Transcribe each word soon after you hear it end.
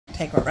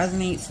take what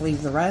resonates,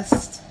 leave the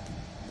rest.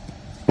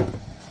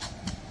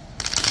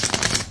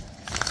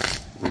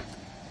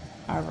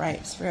 All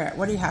right, Spirit,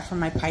 what do you have for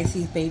my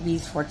Pisces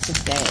babies for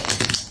today?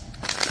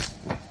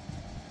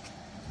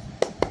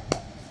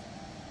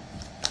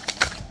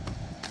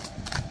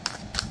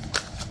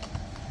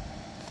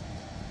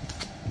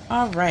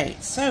 All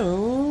right,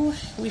 so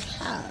we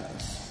have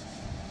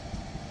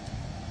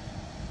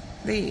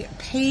the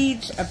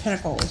Page of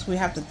Pentacles. We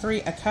have the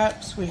Three of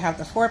Cups. We have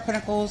the Four of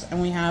Pentacles,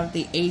 and we have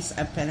the Ace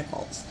of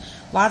Pentacles.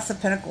 Lots of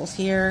pentacles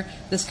here.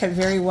 This could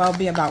very well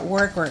be about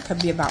work, or it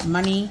could be about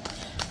money.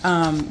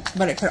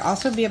 But it could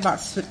also be about,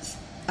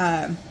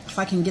 if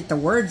I can get the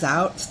words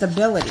out,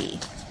 stability.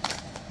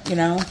 You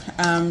know,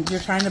 you're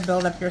trying to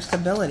build up your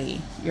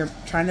stability. You're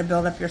trying to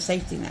build up your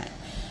safety net.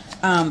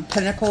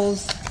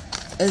 Pentacles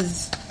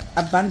is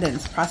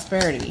abundance,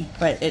 prosperity,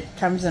 but it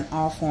comes in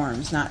all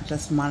forms, not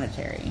just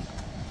monetary.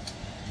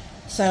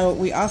 So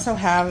we also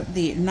have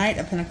the Knight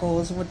of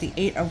Pentacles with the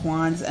Eight of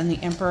Wands and the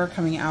Emperor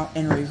coming out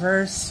in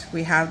reverse.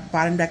 We have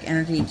bottom deck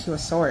energy, Two of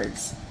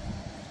Swords.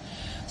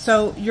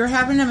 So you're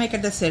having to make a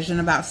decision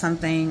about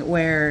something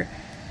where,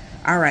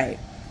 all right,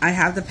 I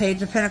have the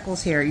Page of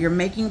Pentacles here. You're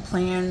making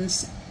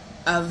plans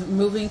of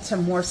moving to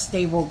more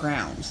stable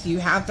grounds. You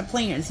have the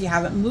plans. You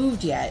haven't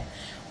moved yet.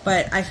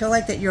 But I feel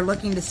like that you're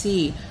looking to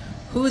see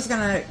who's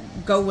going to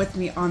go with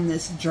me on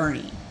this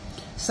journey.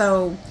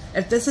 So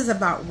if this is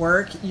about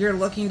work, you're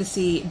looking to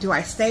see, do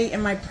I stay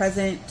in my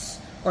present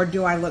or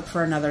do I look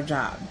for another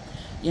job?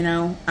 You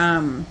know,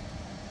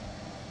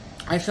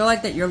 I feel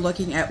like that you're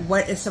looking at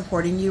what is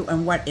supporting you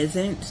and what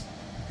isn't.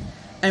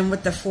 And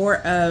with the Four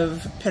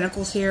of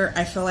Pentacles here,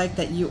 I feel like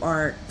that you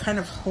are kind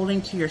of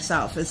holding to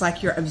yourself. It's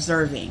like you're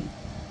observing.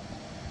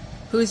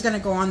 Who's going to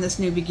go on this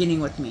new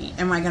beginning with me?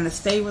 Am I going to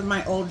stay with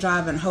my old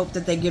job and hope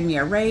that they give me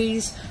a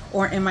raise?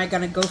 Or am I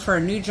going to go for a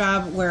new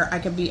job where I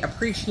could be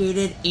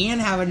appreciated and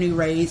have a new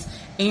raise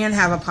and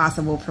have a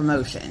possible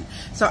promotion?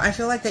 So I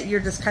feel like that you're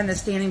just kind of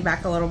standing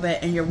back a little bit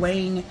and you're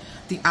weighing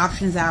the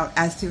options out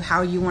as to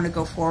how you want to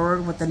go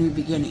forward with the new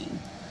beginning.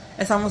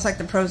 It's almost like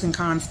the pros and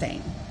cons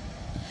thing.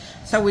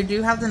 So we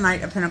do have the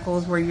Knight of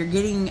Pentacles where you're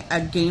getting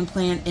a game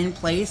plan in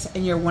place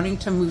and you're wanting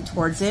to move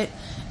towards it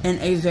in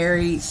a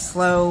very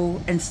slow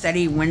and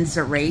steady wins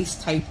the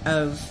race type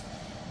of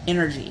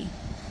energy.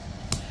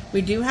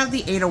 We do have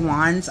the Eight of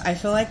Wands. I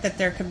feel like that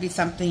there could be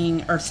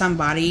something or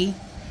somebody.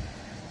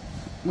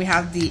 We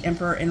have the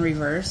Emperor in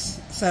reverse.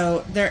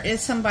 So there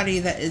is somebody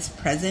that is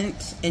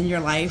present in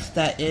your life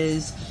that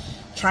is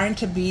trying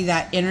to be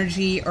that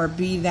energy or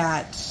be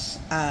that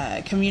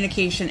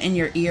communication in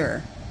your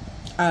ear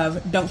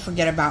of don't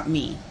forget about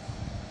me.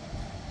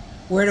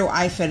 Where do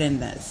I fit in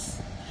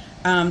this?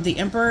 The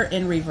Emperor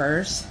in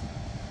reverse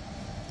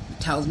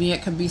tells me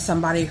it could be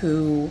somebody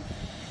who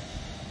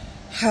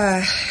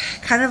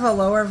kind of a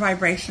lower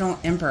vibrational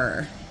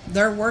emperor.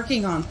 They're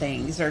working on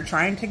things. They're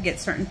trying to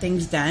get certain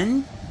things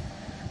done.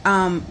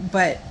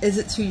 But is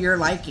it to your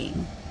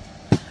liking?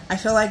 I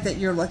feel like that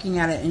you're looking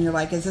at it and you're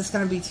like, is this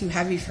going to be too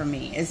heavy for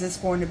me? Is this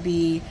going to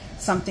be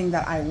something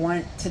that I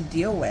want to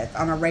deal with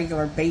on a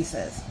regular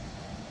basis?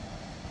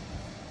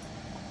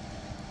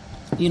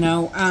 You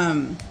know,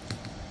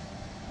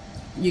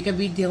 you could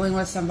be dealing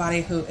with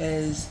somebody who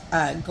is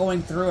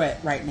going through it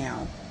right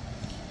now.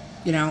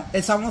 You know,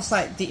 it's almost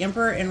like the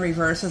Emperor in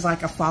reverse is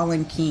like a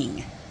fallen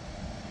king.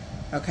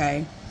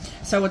 Okay?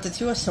 So with the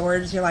Two of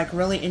Swords, you're like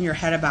really in your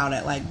head about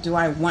it. Like, do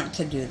I want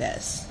to do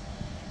this?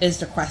 Is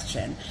the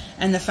question.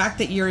 And the fact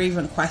that you're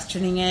even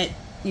questioning it,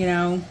 you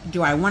know,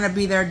 do I want to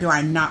be there? Do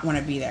I not want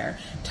to be there?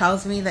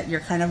 Tells me that you're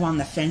kind of on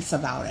the fence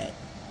about it.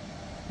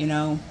 You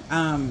know,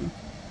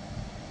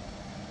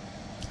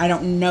 I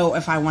don't know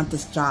if I want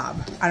this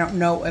job. I don't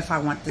know if I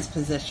want this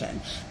position.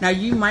 Now,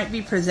 you might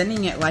be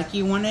presenting it like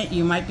you want it.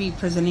 You might be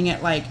presenting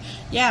it like,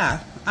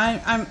 yeah,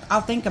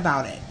 I'll think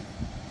about it.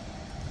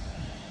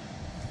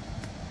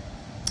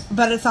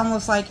 But it's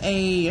almost like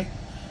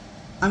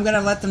I'm going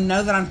to let them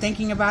know that I'm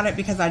thinking about it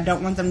because I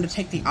don't want them to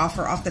take the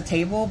offer off the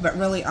table. But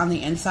really, on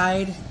the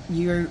inside,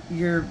 you're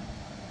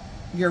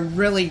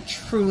really,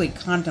 truly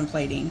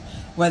contemplating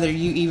whether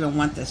you even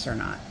want this or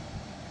not.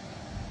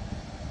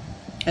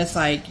 It's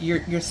like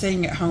you're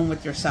sitting at home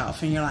with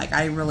yourself and you're like,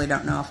 I really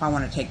don't know if I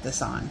want to take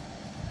this on.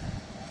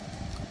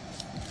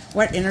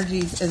 What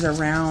energies is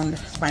around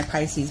my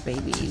Pisces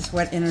babies?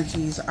 What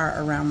energies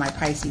are around my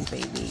Pisces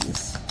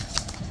babies?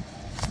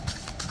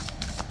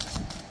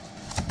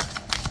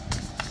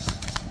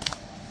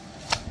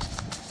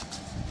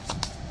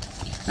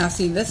 Now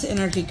see, this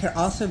energy could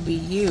also be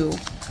you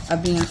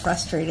of being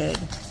frustrated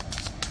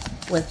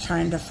with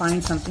trying to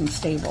find something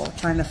stable,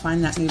 trying to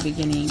find that new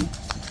beginning.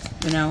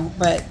 You know,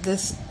 but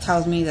this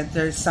tells me that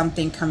there's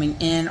something coming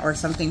in or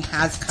something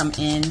has come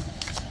in,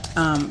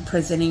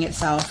 presenting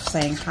itself,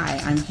 saying,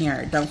 hi, I'm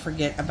here. Don't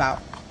forget about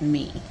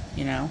me,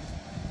 you know.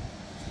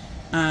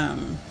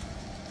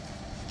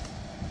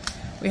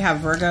 We have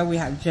Virgo, we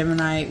have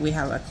Gemini, we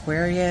have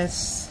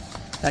Aquarius.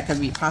 That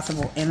could be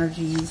possible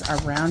energies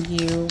around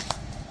you.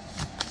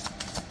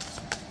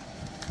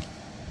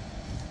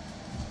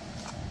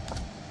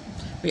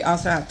 We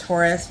also have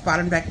Taurus.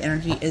 Bottom deck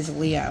energy is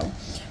Leo.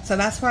 So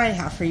that's what I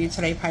have for you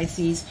today,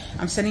 Pisces.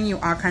 I'm sending you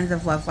all kinds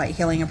of love, light,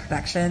 healing, and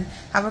protection.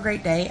 Have a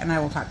great day, and I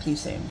will talk to you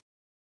soon.